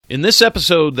In this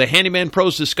episode, the Handyman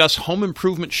Pros discuss home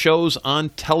improvement shows on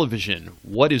television.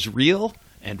 What is real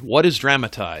and what is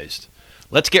dramatized?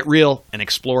 Let's get real and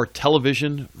explore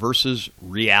television versus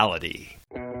reality.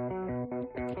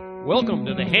 Welcome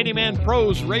to the Handyman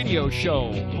Pros radio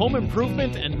show. Home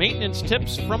improvement and maintenance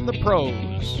tips from the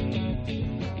pros.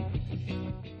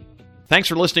 Thanks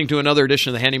for listening to another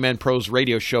edition of the Handyman Pros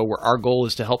radio show, where our goal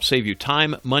is to help save you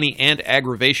time, money, and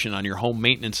aggravation on your home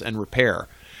maintenance and repair.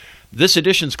 This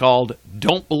edition's called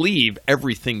Don't Believe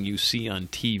Everything You See on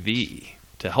TV.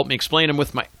 To help me explain, I'm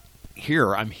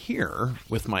here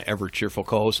with my ever-cheerful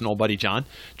co-host and old buddy, John.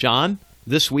 John,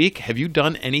 this week, have you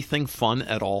done anything fun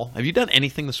at all? Have you done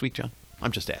anything this week, John?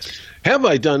 I'm just asking. Have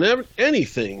I done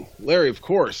anything, Larry? Of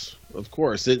course.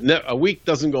 A week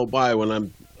doesn't go by when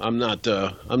I'm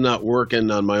not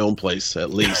working on my own place,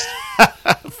 at least.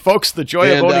 Folks, the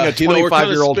joy of owning a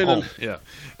 25-year-old home. Yeah.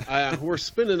 We're kind of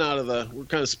spinning out of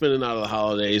the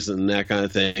holidays and that kind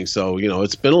of thing. So,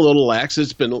 it's been a little lax.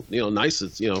 It's been, nice.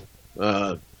 It's, taking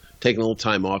a little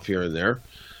time off here and there.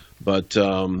 But,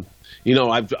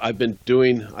 I've been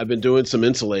doing some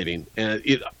insulating, and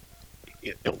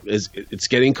it's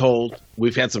getting cold.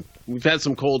 We've had some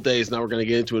cold days. Now we're going to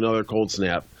get into another cold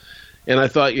snap. And I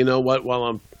thought, you know what,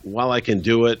 while I can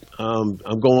do it,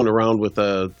 I'm going around with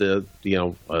the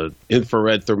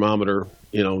infrared thermometer,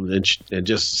 and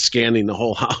just scanning the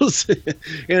whole house.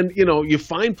 And, you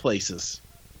find places.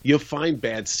 You find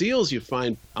bad seals. You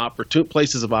find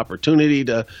places of opportunity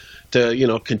to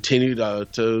continue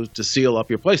to seal up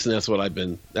your place.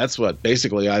 And that's what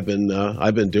basically I've been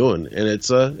doing. And it's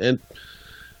been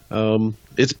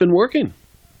working.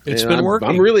 It's been working.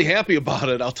 I'm really happy about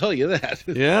it, I'll tell you that.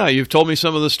 Yeah, you've told me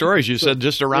some of the stories. You said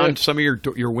just around some of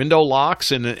your window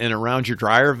locks and around your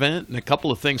dryer vent and a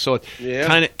couple of things. So it's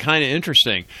kind of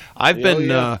interesting. What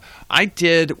did I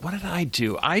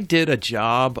do? I did a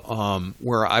job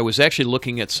where I was actually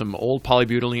looking at some old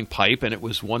polybutylene pipe, and it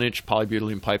was 1-inch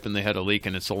polybutylene pipe, and they had a leak,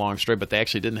 and it's a long story, but they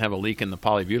actually didn't have a leak in the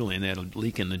polybutylene. They had a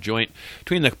leak in the joint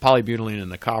between the polybutylene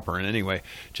and the copper. And anyway,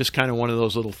 just kind of one of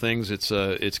those little things. It's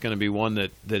going to be one that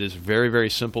is very, very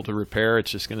simple to repair.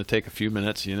 It's just going to take a few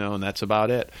minutes, and that's about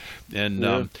it.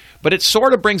 And but it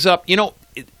sort of brings up,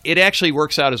 it actually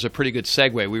works out as a pretty good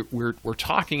segue. We're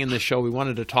talking in this show. We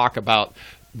wanted to talk about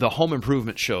the home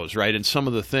improvement shows, right, and some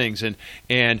of the things.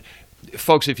 And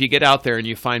folks, if you get out there and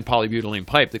you find polybutylene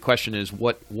pipe, the question is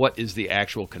what is the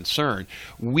actual concern?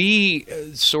 We're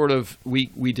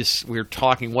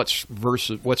talking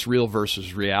what's real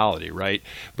versus reality, right?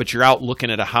 But you're out looking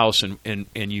at a house and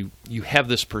you have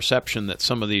this perception that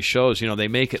some of these shows, they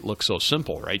make it look so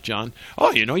simple, right, John?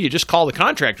 Oh, you just call the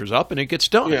contractors up and it gets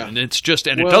done, and it's just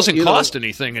it doesn't cost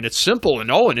anything, and it's simple,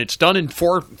 and it's done in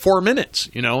four minutes,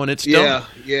 and it's done.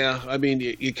 Yeah. I mean,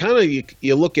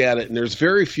 you look at it, and there's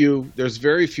very few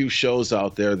shows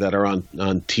out there that are on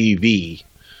TV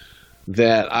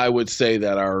that I would say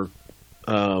that are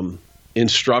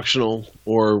instructional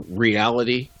or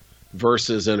reality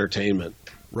versus entertainment.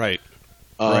 Right.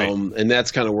 And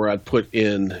that's kind of where I'd put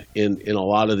in a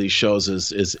lot of these shows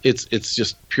is it's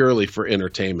just purely for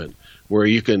entertainment, where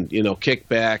you can kick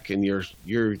back and you're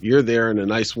there in a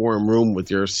nice warm room with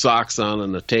your socks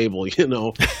on the table, and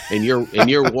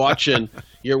you're watching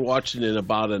in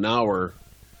about an hour.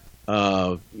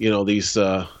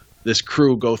 This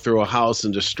crew go through a house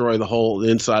and destroy the whole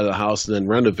inside of the house and then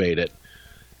renovate it.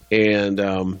 And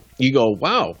you go,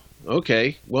 wow,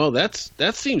 okay, well,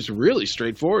 that seems really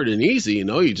straightforward and easy.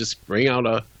 You just bring out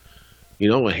a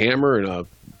hammer and a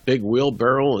big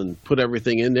wheelbarrow and put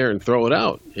everything in there and throw it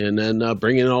out. And then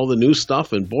bring in all the new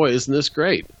stuff, and boy, isn't this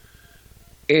great.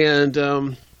 And,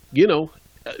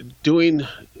 doing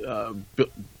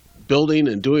building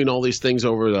and doing all these things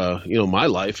over my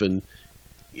life, and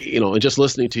and just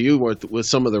listening to you with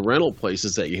some of the rental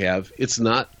places that you have, it's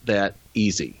not that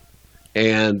easy.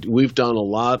 And we've done a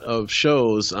lot of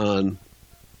shows on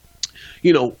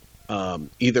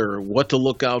either what to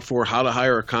look out for, how to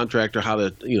hire a contractor, how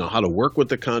to work with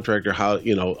the contractor, how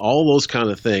all those kind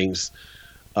of things,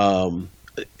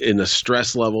 in the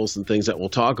stress levels and things that we'll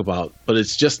talk about. But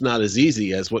it's just not as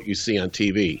easy as what you see on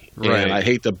TV. Right. And I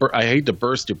hate to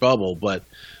burst your bubble, but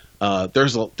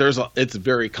it's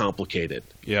very complicated.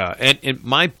 Yeah, and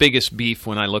my biggest beef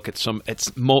when I look at I'm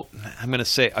going to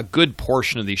say a good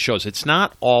portion of these shows. It's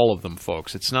not all of them,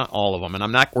 folks. It's not all of them,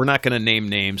 and we're not going to name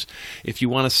names. If you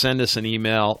want to send us an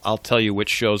email, I'll tell you which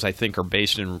shows I think are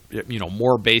based in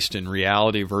more based in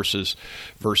reality versus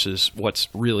what's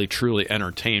really truly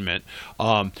entertainment.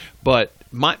 But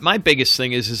my biggest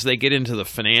thing is they get into the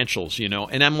financials,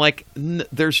 and I'm like,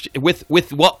 there's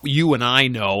with what you and I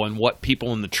know and what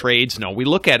people in the trades know, we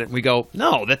look at it and we go,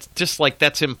 no,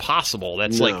 that's impossible.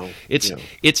 That's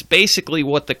it's basically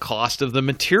what the cost of the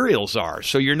materials are.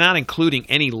 So you're not including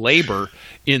any labor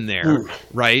in there,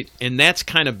 right? And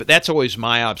that's always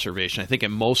my observation. I think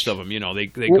in most of them, they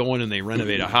go in and they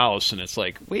renovate a house, and it's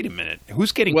like, wait a minute,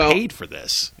 who's getting paid for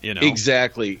this?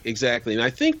 Exactly. And I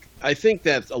think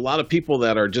that a lot of people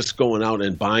that are just going out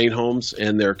and buying homes,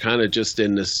 and they're kind of just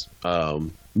in this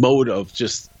mode of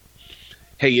just,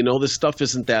 hey, this stuff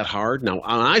isn't that hard. Now, when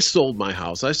I sold my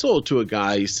house, I sold it to a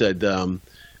guy. He said,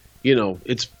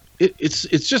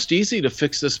 it's just easy to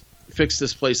fix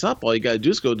this place up. All you got to do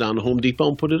is go down to Home Depot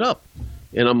and put it up.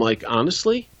 And I'm like,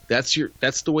 honestly, that's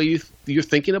the way you're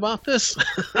thinking about this?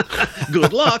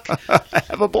 Good luck.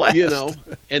 Have a blast.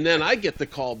 And then I get the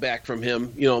call back from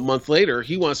him, a month later.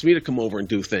 He wants me to come over and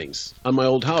do things on my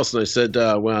old house. And I said,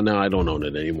 well, now I don't own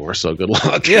it anymore, so good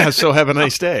luck. Yeah, so have a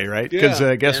nice day, right? Because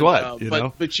guess what?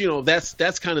 But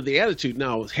that's kind of the attitude.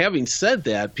 Now, having said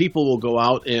that, people will go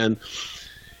out and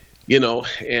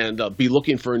be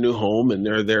looking for a new home, and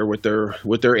they're there with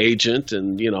their agent,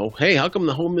 and hey, how come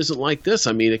the home isn't like this?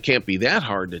 I mean, it can't be that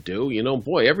hard to do.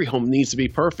 Boy, every home needs to be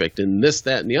perfect, and this,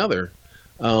 that, and the other.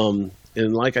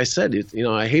 And like I said,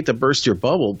 I hate to burst your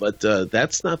bubble, but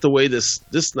that's not the way that's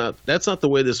not the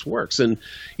way this works. And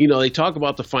they talk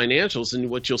about the financials, and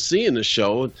what you'll see in the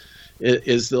show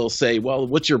is they'll say, well,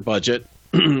 what's your budget?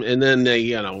 And then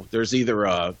there's either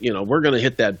we're going to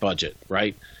hit that budget,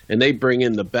 right? And they bring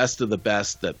in the best of the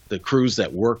best, the crews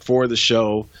that work for the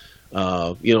show.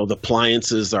 The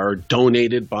appliances are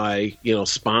donated by,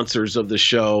 sponsors of the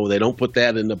show. They don't put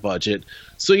that in the budget.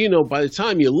 So, by the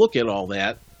time you look at all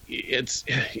that, it's,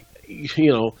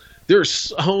 there's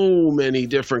so many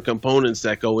different components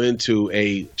that go into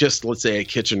let's say a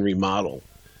kitchen remodel,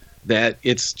 that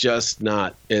it's just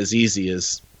not as easy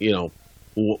as,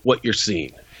 what you're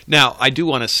seeing. Now, I do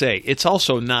want to say it's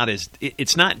also not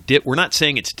we're not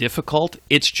saying it's difficult.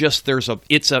 It's just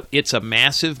it's a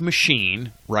massive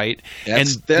machine, right?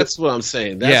 That's what I'm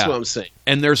saying. That's what I'm saying.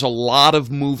 And there's a lot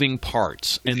of moving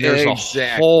parts, and there's a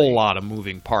whole lot of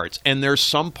moving parts. And there's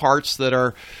some parts that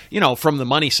are, from the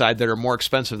money side, that are more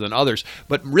expensive than others.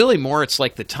 But really more, it's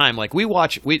like the time. Like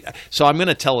so I'm going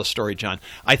to tell a story, John.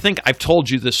 I think I've told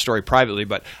you this story privately,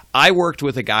 but I worked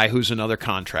with a guy who's another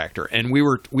contractor, and we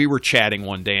were chatting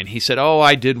one day, and he said, "Oh,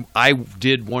 I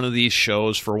did one of these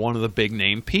shows for one of the big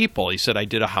name people." He said, "I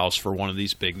did a house for one of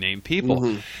these big name people."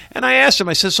 Mm-hmm. And I asked him,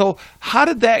 I said, "So how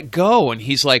did that go?" And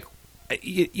he's like,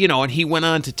 and he went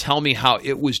on to tell me how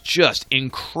it was just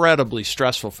incredibly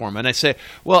stressful for him. And I said,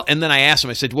 well, and then I asked him,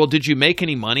 I said, well, did you make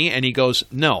any money? And he goes,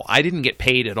 no, I didn't get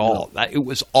paid at all. No. It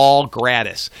was all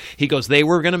gratis. He goes, they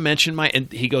were going to mention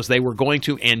they were going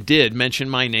to and did mention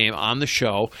my name on the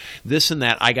show, this and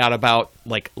that. I got about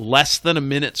less than a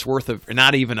minute's worth of,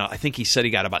 not even, I think he said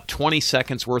he got about 20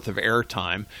 seconds worth of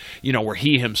airtime, where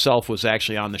he himself was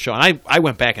actually on the show. And I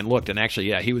went back and looked, and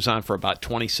actually, he was on for about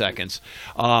 20 seconds.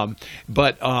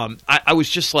 But I was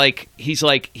just like, he's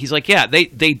like, yeah,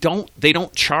 they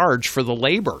don't charge for the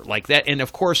labor like that. And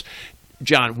of course,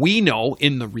 John, we know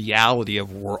in the reality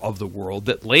of the world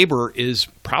that labor is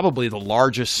probably the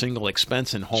largest single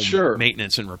expense in home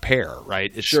maintenance and repair,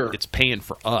 right? It's paying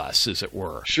for us, as it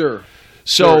were. Sure.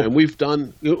 So, and we've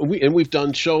done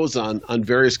shows on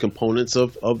various components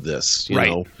of this. You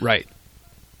know? Right.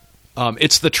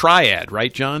 It's the triad,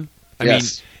 right, John? I mean,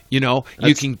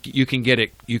 you can get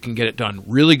it done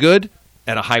really good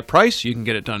at a high price. You can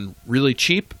get it done really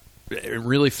cheap,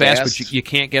 really fast. But you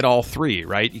can't get all three,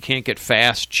 right? You can't get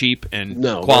fast, cheap, and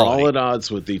quality. They're all at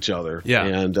odds with each other. Yeah,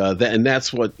 and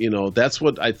that's what That's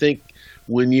what I think.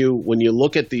 When you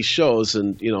look at these shows,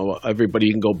 and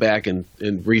everybody can go back and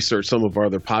research some of our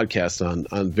other podcasts on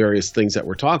various things that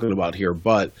we're talking about here,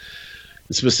 but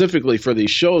specifically for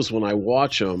these shows, when I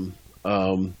watch them,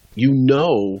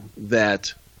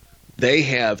 that they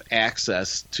have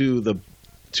access to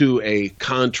a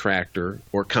contractor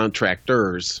or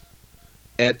contractors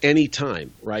at any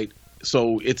time, right?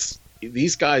 So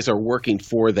these guys are working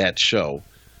for that show.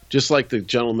 Just like the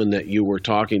gentleman that you were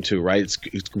talking to, right? It's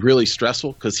really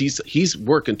stressful because he's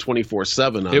working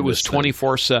 24/7. It was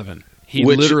 24/7. He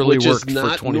literally worked for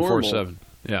 24/7.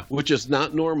 Yeah, which is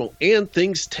not normal. And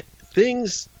things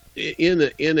in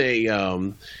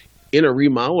a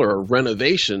remodel or a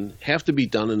renovation have to be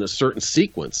done in a certain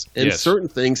sequence, and certain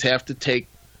things have to take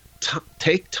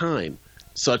time,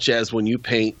 such as when you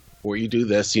paint. Or you do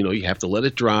this, you have to let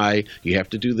it dry. You have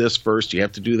to do this first. You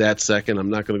have to do that second. I'm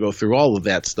not going to go through all of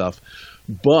that stuff.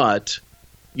 But,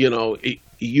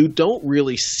 you don't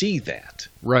really see that.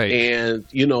 Right. And,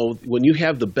 when you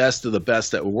have the best of the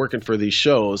best that were working for these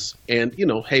shows, and,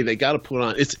 hey, they got to put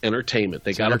on, it's entertainment.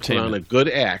 They got to put on a good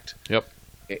act. Yep.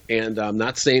 And I'm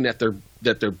not saying that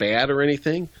they're bad or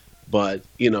anything, but,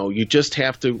 you just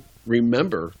have to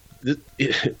remember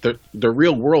the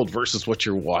real world versus what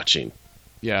you're watching.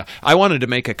 Yeah, I wanted to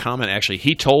make a comment. Actually,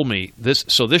 he told me this.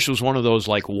 So this was one of those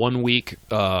like 1 week,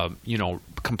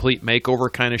 complete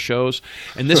makeover kind of shows.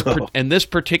 And this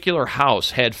particular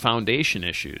house had foundation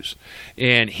issues.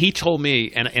 And he told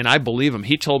me, and I believe him.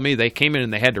 He told me they came in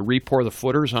and they had to re-pour the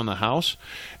footers on the house.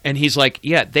 And he's like,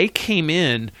 yeah, they came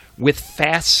in with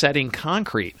fast-setting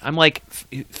concrete. I'm like,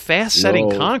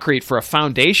 fast-setting concrete for a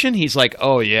foundation? He's like,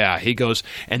 oh, yeah. He goes,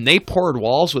 and they poured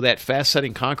walls with that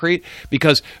fast-setting concrete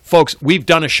because, folks, we've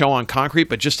done a show on concrete,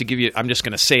 but just to give you, I'm just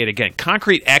going to say it again.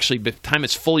 Concrete, actually, by the time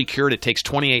it's fully cured, it takes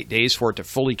 28 days for it to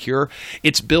fully cure.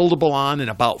 It's buildable on in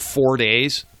about 4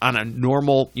 days on a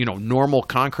normal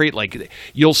concrete. Like,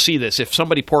 you'll see this. If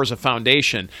somebody pours a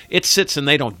foundation, it sits and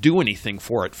they don't do anything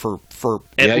for it for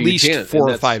at least 4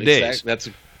 or 5 days.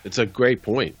 It's a great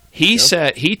point. He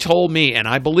said, he told me, and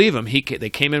I believe him, they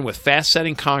came in with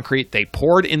fast-setting concrete, they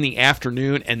poured in the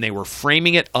afternoon, and they were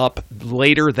framing it up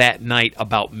later that night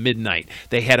about midnight.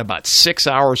 They had about 6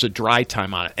 hours of dry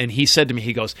time on it. And he said to me,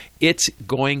 he goes, it's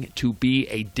going to be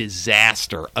a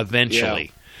disaster eventually.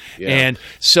 Yeah. Yeah. And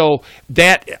so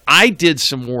that I did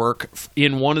some work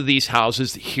in one of these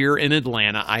houses here in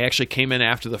Atlanta. I actually came in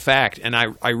after the fact, and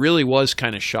I really was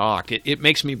kind of shocked. It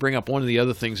makes me bring up one of the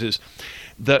other things is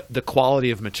the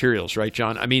quality of materials, right,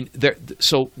 John? I mean,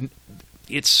 so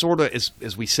it's sort of,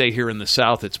 as we say here in the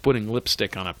South, it's putting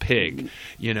lipstick on a pig.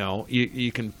 You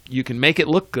can make it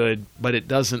look good, but it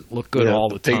doesn't look good all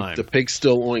the time. The pig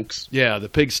still oinks. Yeah, the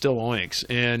pig still oinks.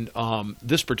 And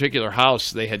this particular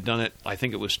house, they had done it, I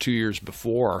think it was 2 years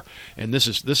before. And this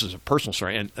is a personal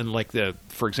story. And like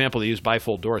for example, they used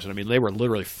bifold doors. And I mean, they were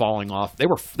literally falling off. They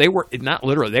were not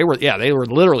literally. They were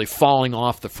literally falling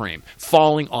off the frame,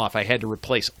 falling off. I had to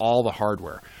replace all the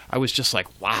hardware. I was just like,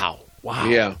 wow.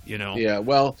 Yeah. Yeah.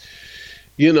 Well,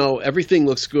 everything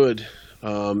looks good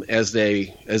as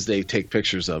they take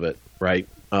pictures of it, right?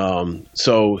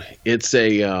 So it's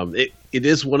it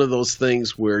is one of those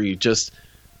things where you just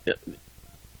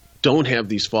don't have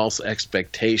these false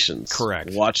expectations.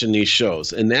 Correct. Watching these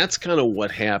shows, and that's kind of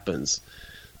what happens.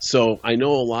 So I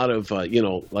know a lot of like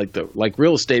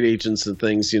real estate agents and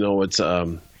things. It's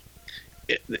I'll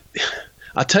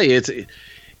tell you,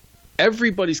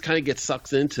 everybody's kind of gets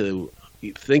sucked into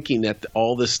thinking that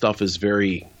all this stuff is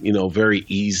very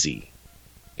easy,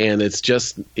 and it's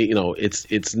just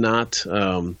it's not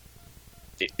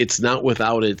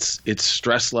without its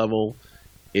stress level,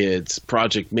 its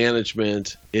project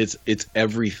management, it's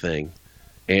everything,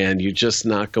 and you're just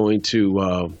not going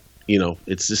to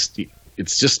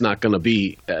it's just not going to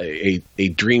be a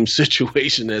dream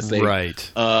situation as they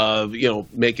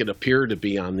make it appear to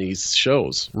be on these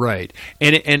shows. Right.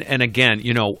 And again,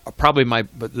 probably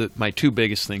my two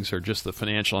biggest things are just the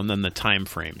financial and then the time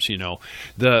frames.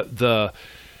 The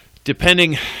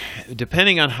depending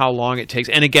on how long it takes.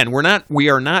 And again,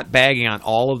 we are not bagging on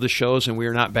all of the shows, and we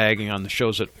are not bagging on the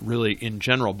shows that really in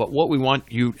general. But what we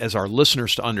want you as our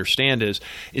listeners to understand is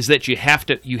that you have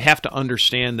to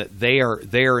understand that they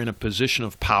are in a position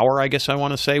of power, I guess I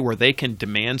want to say, where they can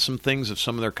demand some things of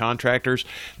some of their contractors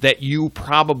that you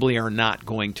probably are not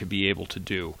going to be able to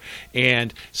do.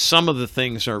 And some of the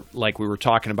things are, like we were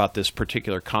talking about, this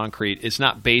particular concrete is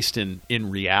not based in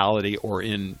reality or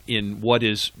in what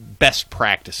is best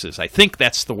practices. I think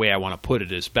that's the way I want to put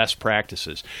it, is best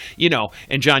practices.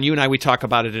 And John, you and I, we talk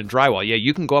about it in drywall. Yeah,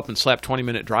 you can go up and slap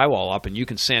 20-minute drywall up and you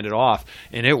can sand it off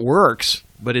and it works,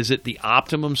 but is it the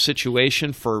optimum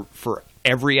situation for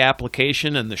every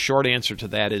application? And the short answer to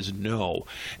that is no.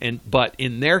 But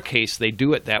in their case, they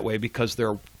do it that way because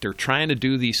they're trying to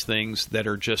do these things that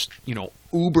are just,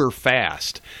 uber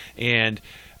fast. And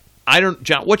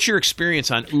John, what's your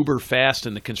experience on uber fast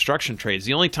in the construction trades?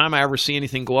 The only time I ever see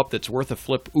anything go up that's worth a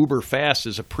flip uber fast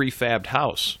is a prefabbed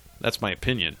house. That's my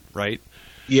opinion, right?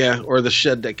 Yeah, or the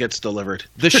shed that gets delivered.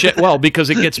 The shed, well, because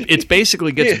it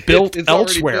basically gets built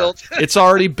elsewhere. Built. It's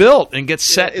already built and gets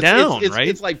set down, right?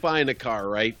 It's like buying a car,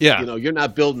 right? Yeah. You're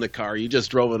not building a car; you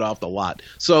just drove it off the lot.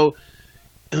 So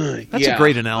that's a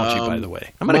great analogy, by the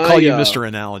way. I'm going to call you Mr.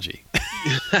 Analogy.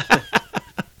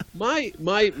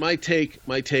 My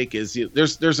take is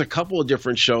there's a couple of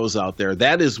different shows out there.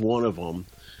 That is one of them,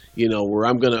 where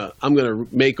I'm gonna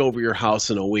make over your house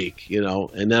in a week,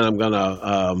 and then I'm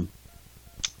gonna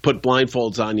put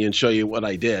blindfolds on you and show you what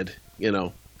I did,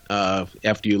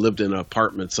 after you lived in an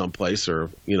apartment someplace or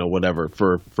whatever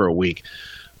for a week.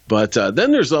 But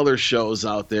then there's other shows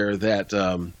out there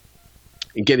that,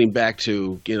 getting back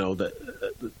to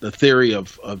the theory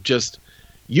of just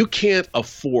you can't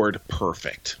afford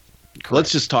perfect. Correct.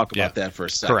 Let's just talk about that for a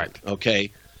second. Correct.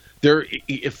 Okay,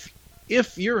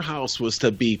 if your house was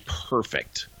to be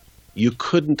perfect, you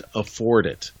couldn't afford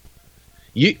it.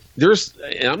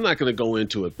 And I'm not going to go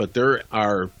into it, but there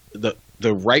are the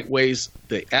right ways,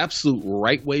 the absolute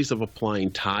right ways of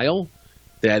applying tile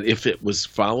that if it was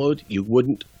followed, you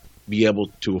wouldn't be able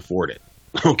to afford it.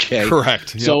 Okay.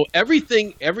 Correct. Yep. So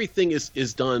everything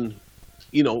is done,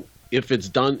 if it's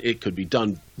done, it could be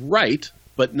done right,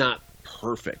 but not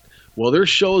perfect. Well, there's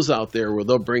shows out there where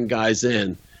they'll bring guys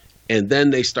in and then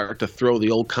they start to throw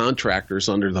the old contractors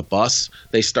under the bus.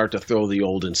 They start to throw the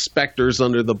old inspectors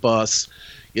under the bus.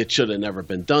 It should have never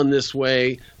been done this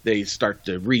way. They start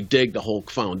to redig the whole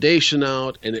foundation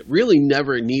out, and it really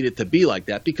never needed to be like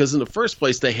that because in the first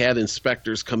place, they had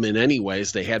inspectors come in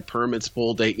anyways. They had permits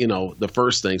pulled, the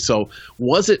first thing. So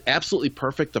was it absolutely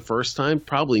perfect the first time?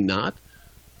 Probably not.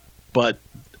 But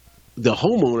the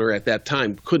homeowner at that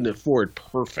time couldn't afford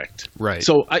perfect. Right.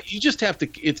 So you just have to.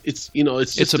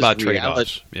 It's about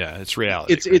trade-offs. Yeah, it's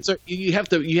reality. You have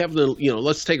to.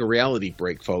 Let's take a reality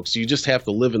break, folks. You just have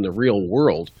to live in the real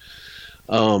world.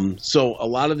 So a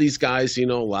lot of these guys,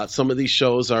 some of these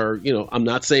shows are, I'm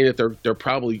not saying that they're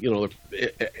probably,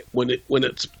 when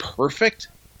it's perfect,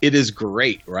 it is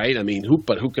great, right? I mean, who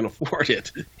can afford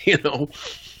it?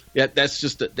 That's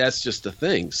just the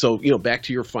thing. So back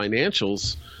to your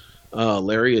financials.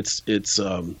 Larry, it's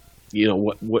what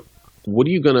are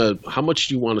you how much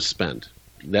do you want to spend?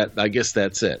 I guess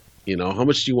that's it. How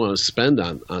much do you want to spend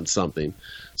on something?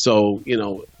 So,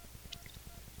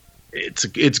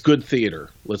 it's good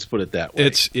theater. Let's put it that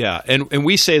way. And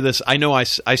we say this, I know I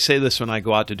say this when I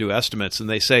go out to do estimates and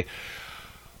they say,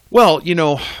 well,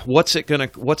 what's it going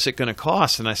to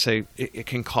cost? And I say it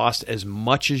can cost as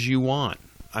much as you want.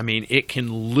 I mean, it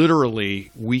can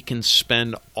we can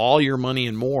spend all your money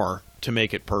and more to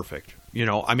make it perfect.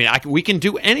 We can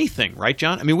do anything, right,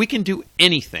 John? I mean, we can do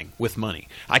anything with money.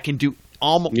 I can do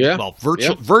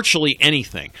virtually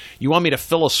anything. You want me to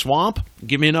fill a swamp?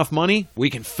 Give me enough money,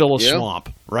 we can fill a swamp,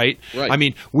 right? I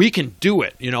mean, we can do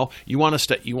it. You want us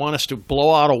to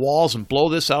blow out walls and blow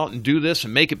this out and do this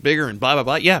and make it bigger and blah blah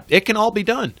blah. Yeah, it can all be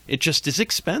done. It just is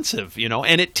expensive,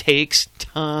 and it takes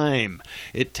time.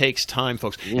 It takes time,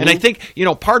 folks. Mm-hmm. And I think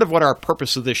part of what our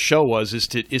purpose of this show is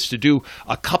to do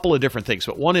a couple of different things.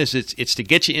 But one is it's to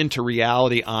get you into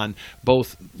reality on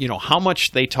both how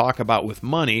much they talk about with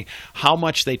money, how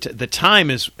much the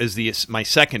time is my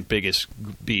second biggest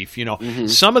beef. Mm-hmm.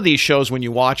 Some of these shows, when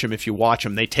you watch them, if you watch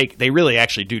them, they really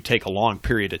actually do take a long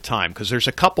period of time because there's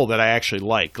a couple that I actually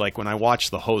like. Like when I watch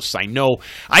the hosts, I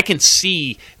can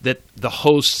see that the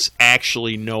hosts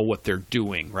actually know what they're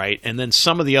doing, right? And then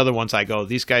some of the other ones I go,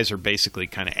 these guys are basically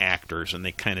kind of actors and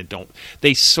they kind of don't,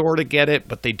 they sort of get it,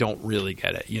 but they don't really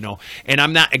get it, And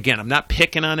I'm not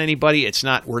picking on anybody.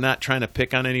 We're not trying to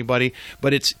pick on anybody,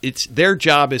 but it's their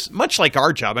job is much like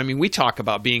our job. I mean, we talk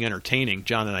about being entertaining.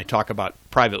 John and I talk about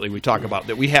privately, we talk about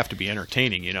that we have to be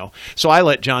entertaining, So I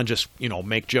let John just,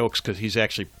 make jokes because he's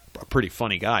actually a pretty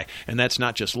funny guy. And that's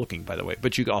not just looking, by the way,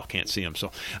 but you all can't see him.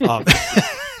 So,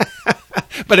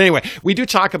 but anyway, we do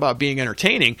talk about being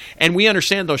entertaining, and we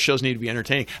understand those shows need to be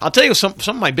entertaining. I'll tell you some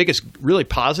of my biggest really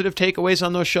positive takeaways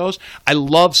on those shows. I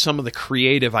love some of the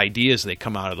creative ideas they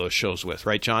come out of those shows with,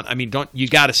 right, John? I mean, you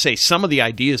got to say some of the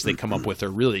ideas they come up with are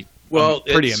really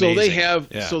pretty amazing.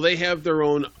 So they have their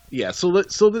own. Yeah, so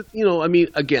that I mean,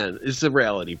 again, it's a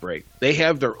reality break. They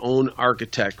have their own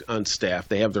architect on staff.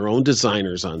 They have their own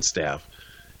designers on staff.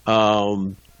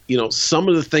 Some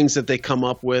of the things that they come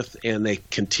up with, and they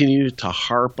continue to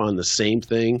harp on the same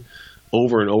thing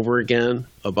over and over again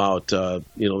about the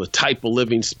type of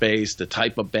living space, the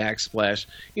type of backsplash.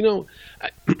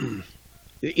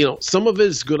 Some of it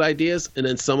is good ideas, and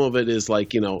then some of it is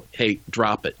like, hey,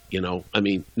 drop it. I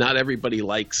mean, not everybody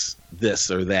likes this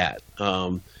or that.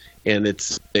 And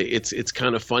it's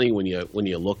kind of funny when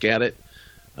you look at it.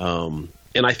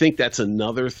 And I think that's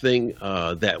another thing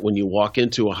that when you walk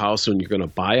into a house, when you're going to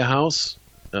buy a house,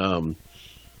 every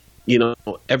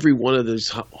one of these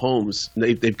homes,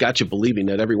 they've got you believing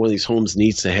that every one of these homes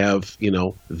needs to have,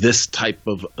 this type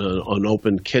of an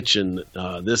open kitchen,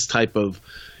 this type of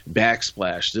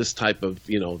backsplash, this type of,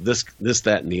 this,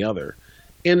 that, and the other.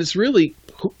 And it's really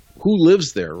who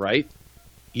lives there, right?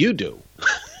 You do.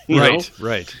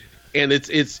 Right. And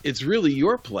it's really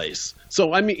your place.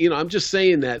 So, I mean, I'm just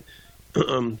saying that,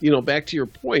 back to your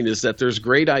point is that there's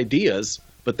great ideas,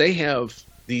 but they have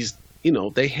these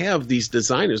they have these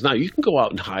designers. Now, you can go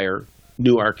out and hire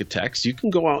new architects. You can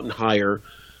go out and hire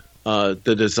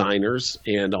the designers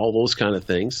and all those kind of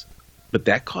things. But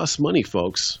that costs money,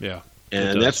 folks. Yeah.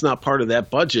 And that's not part of that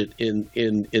budget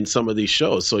in some of these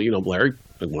shows. So, Larry,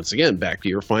 once again, back to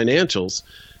your financials,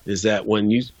 is that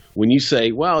when you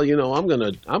say, well, I'm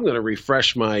gonna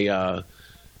refresh my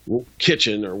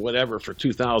kitchen or whatever for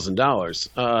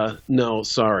 $2,000. No,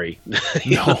 sorry.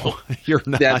 No, you're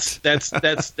not. That's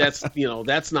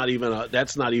not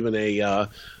even a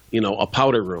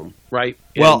powder room, right?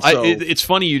 Well, it's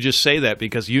funny you just say that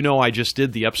because I just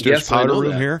did the upstairs powder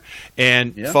room here,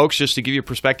 and folks, just to give you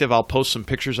perspective, I'll post some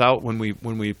pictures out when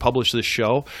we publish this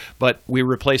show. But we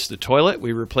replaced the toilet,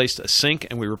 we replaced a sink,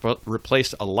 and we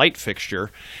replaced a light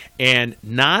fixture, and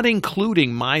not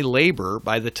including my labor.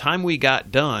 By the time we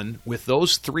got done with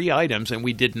those 3 items, and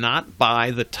we did not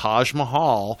buy the Taj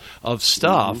Mahal of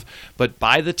stuff, but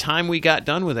by the time we got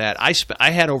done with that,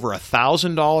 I had over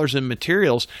 $1,000 in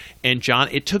materials. And John,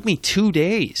 it took me 2 days.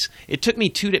 It took me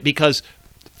 2 days because,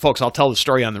 folks, I'll tell the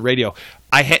story on the radio.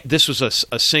 This was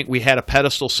a sink. We had a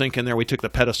pedestal sink in there. We took the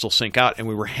pedestal sink out, and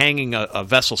we were hanging a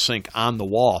vessel sink on the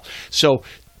wall. So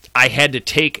I had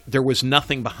to there was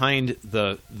nothing behind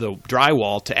the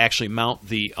drywall to actually mount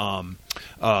the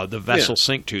vessel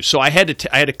sink to. So I had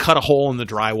to cut a hole in the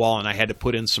drywall, and I had to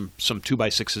put in some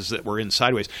 2x6s that were in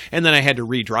sideways, and then I had to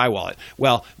re-drywall it.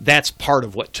 Well, that's part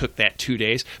of what took that 2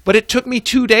 days. But it took me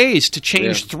 2 days to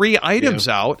change 3 items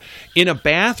out in a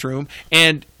bathroom,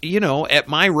 and at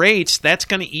my rates, that's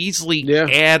going to easily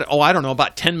add,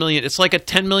 about $10 million. It's like a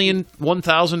 $10 million,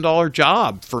 $1,000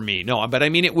 job for me. No, but I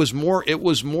mean, it was more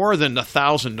than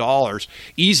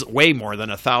 $1,000, way more than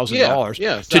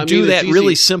 $1,000 to do that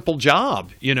really simple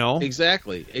job,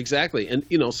 Exactly. And,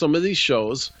 some of these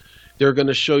shows, they're going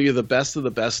to show you the best of the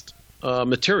best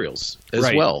materials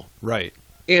as well. Right.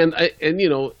 And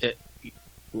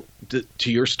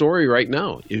to your story right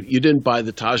now, you didn't buy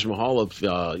the Taj Mahal of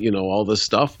all this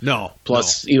stuff. No.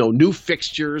 Plus, new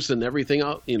fixtures and everything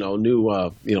else.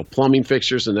 New plumbing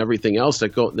fixtures and everything else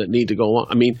that need to go on.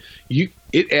 I mean,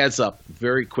 it adds up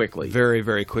very quickly. Very,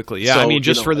 very quickly. Yeah, so,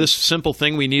 just for this simple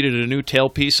thing, we needed a new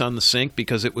tailpiece on the sink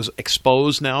because it was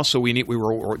exposed now. So we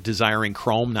were desiring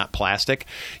chrome, not plastic.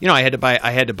 I had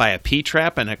to buy a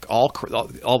P-trap and all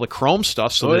the chrome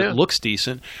stuff so that it looks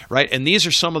decent, right? And these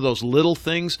are some of those little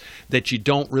things that you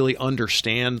don't really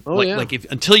understand.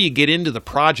 Until you get into the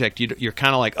project, you're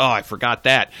kind of like, oh, I forgot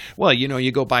that. Well,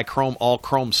 you go buy all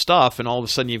chrome stuff, and all of a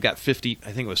sudden you've got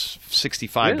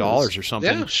 $65 or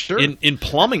something. Yeah, sure. In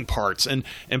plumbing parts, and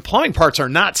plumbing parts are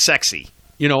not sexy.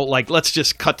 Let's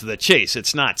just cut to the chase.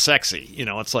 It's not sexy.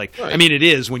 It's like, I mean, it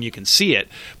is when you can see it,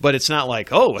 but it's not like,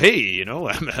 oh, hey,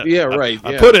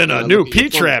 I put in a new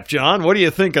P-trap, John. What do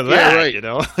you think of that? Right.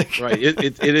 Right.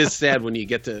 It is sad when you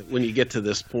get to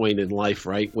this point in life,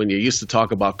 right? When you used to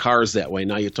talk about cars that way,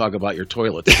 now you talk about your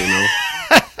toilets.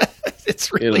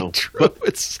 It's really true.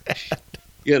 It's sad.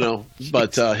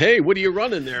 But hey, what are you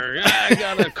running there? I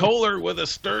got a Kohler with a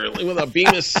Sterling with a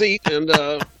Bemis seat, and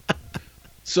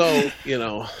so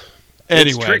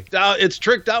anyway, it's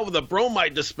tricked out with a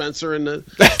bromide dispenser, and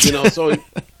so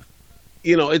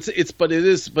but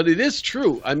it is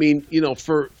true. I mean,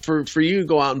 for you to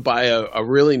go out and buy a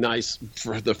really nice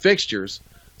for the fixtures.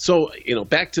 So,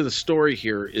 back to the story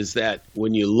here is that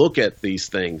when you look at these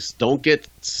things, don't get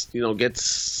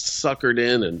suckered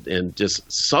in and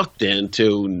just sucked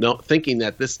into thinking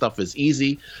that this stuff is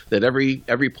easy, that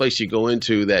every place you go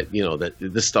into that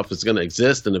this stuff is going to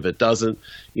exist. And if it doesn't,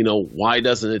 why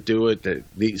doesn't it do it? That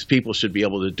these people should be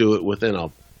able to do it within a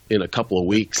couple of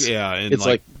weeks. Yeah. And it's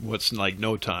like what's like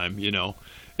no time,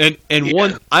 And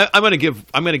one, I'm going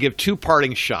to give 2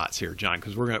 parting shots here, John,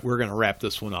 because we're going to wrap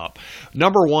this one up.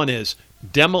 Number one is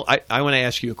I want to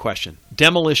ask you a question.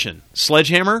 Demolition,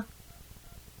 Sledgehammer?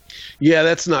 Yeah,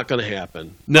 that's not going to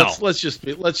happen. No, let's just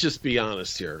be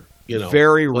honest here.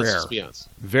 Very rare. Let's just be honest.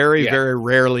 Very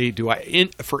rarely do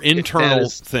for internal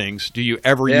things do you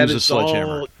ever use a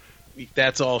sledgehammer.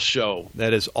 That's all show.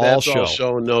 That is all show. All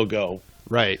show, no go.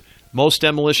 Right. Most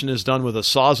demolition is done with a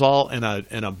Sawzall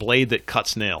and a blade that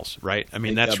cuts nails, right? I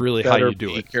mean, that's really how you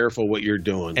do it. Be careful what you're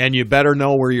doing. And you better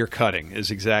know where you're cutting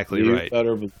is exactly right. You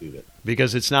better believe it.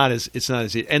 because it's not as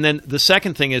easy. And then the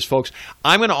second thing is, folks,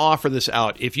 I'm going to offer this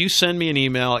out. If you send me an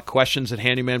email at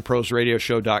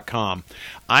questions@handymanprosradioshow.com,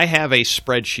 I have a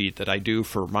spreadsheet that I do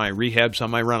for my rehabs on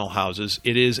my rental houses.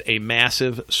 It is a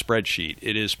massive spreadsheet.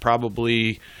 It is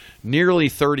probably nearly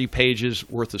 30 pages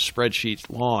worth of spreadsheets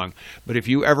long. But if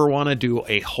you ever want to do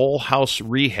a whole house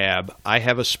rehab, I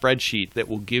have a spreadsheet that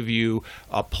will give you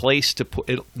a place to put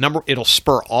it. It'll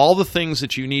spur all the things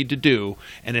that you need to do,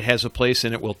 and it has a place,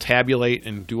 and it will tabulate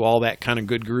and do all that kind of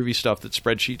good groovy stuff that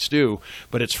spreadsheets do.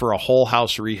 But it's for a whole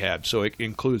house rehab, so it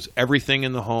includes everything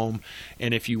in the home.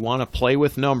 And if you want to play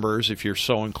with numbers, if you're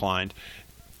so inclined,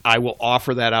 I will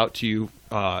offer that out to you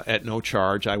at no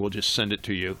charge. I will just send it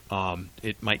to you.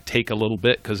 It might take a little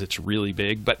bit because it's really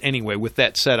big. But anyway, with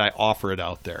that said, I offer it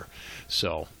out there.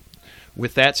 So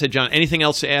with that said, John, anything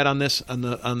else to add on this, on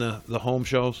the home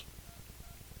shows?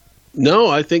 No,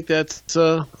 I think that's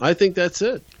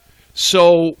it.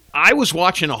 So I was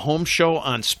watching a home show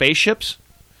on spaceships,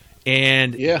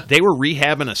 and they were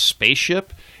rehabbing a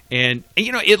spaceship. And,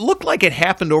 you know, it looked like it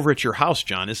happened over at your house,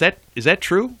 John. Is that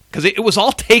true? Because it was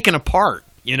all taken apart,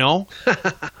 you know?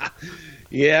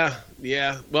 Yeah.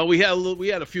 Well, we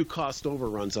had a few cost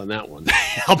overruns on that one.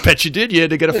 I'll bet you did. You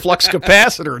had to get a flux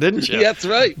capacitor, didn't you? Yeah, that's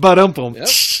right. But yep.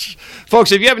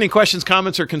 Folks, if you have any questions,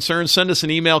 comments, or concerns, send us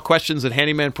an email,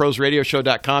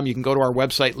 questions@handymanprosradioshow.com. You can go to our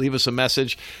website, leave us a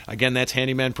message. Again, that's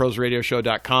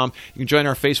handymanprosradioshow.com. You can join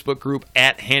our Facebook group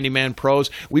 @HandymanPros.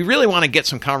 We really want to get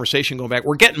some conversation going back.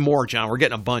 We're getting more, John. We're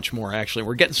getting a bunch more, actually.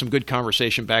 We're getting some good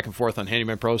conversation back and forth on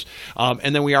Handyman Pros.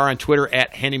 And then we are on Twitter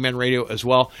 @HandymanRadio as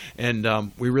well. And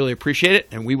we really appreciate it.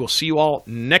 And we will see you all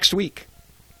next week.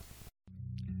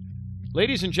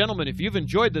 Ladies and gentlemen, if you've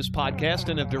enjoyed this podcast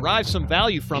and have derived some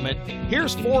value from it,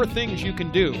 here's 4 things you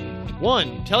can do.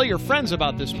 1, tell your friends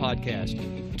about this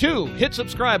podcast. 2, hit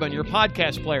subscribe on your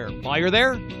podcast player. While you're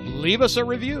there, leave us a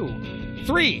review.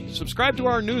 3, subscribe to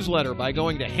our newsletter by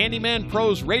going to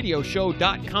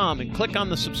handymanprosradioshow.com and click on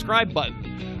the subscribe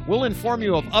button. We'll inform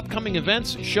you of upcoming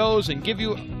events, shows, and give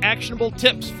you actionable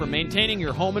tips for maintaining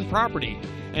your home and property.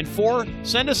 And 4,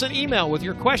 send us an email with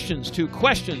your questions to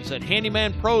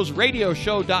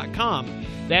questions@handymanprosradioshow.com.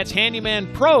 That's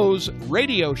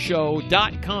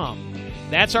handymanprosradioshow.com.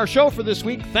 That's our show for this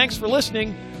week. Thanks for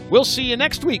listening. We'll see you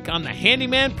next week on the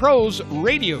Handyman Pros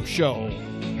Radio Show.